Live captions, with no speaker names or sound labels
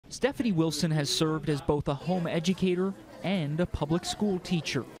Stephanie Wilson has served as both a home educator and a public school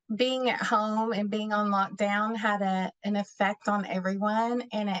teacher. Being at home and being on lockdown had an effect on everyone,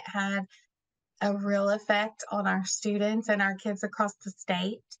 and it had a real effect on our students and our kids across the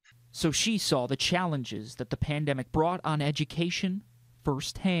state. So she saw the challenges that the pandemic brought on education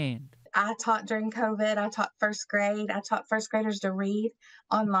firsthand. I taught during COVID. I taught first grade. I taught first graders to read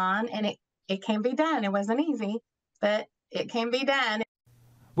online, and it can be done. It wasn't easy, but it can be done.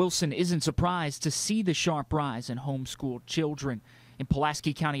 Wilson isn't surprised to see the sharp rise in homeschooled children. In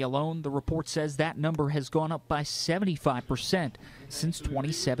Pulaski County alone, the report says that number has gone up by 75% since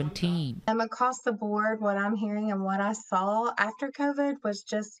 2017. Across the board, what I'm hearing and what I saw after COVID was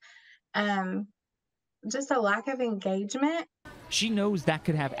just a lack of engagement. She knows that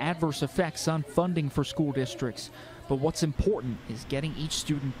could have adverse effects on funding for school districts, but what's important is getting each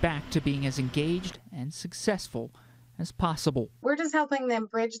student back to being as engaged and successful as possible. We're just helping them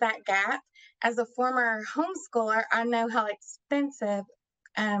bridge that gap. As a former homeschooler, I know how expensive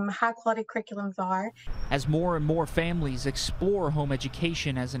high quality curriculums are. As more and more families explore home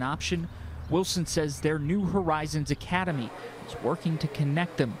education as an option, Wilson says their New Horizons Academy is working to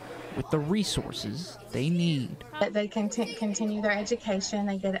connect them with the resources they need. That they can continue their education.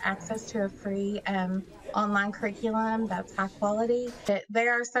 They get access to a free online curriculum that's high quality.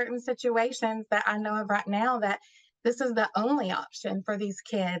 There are certain situations that I know of right now that this is the only option for these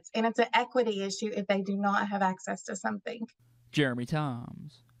kids, and it's an equity issue if they do not have access to something. Jeremy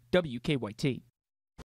Toms, WKYT.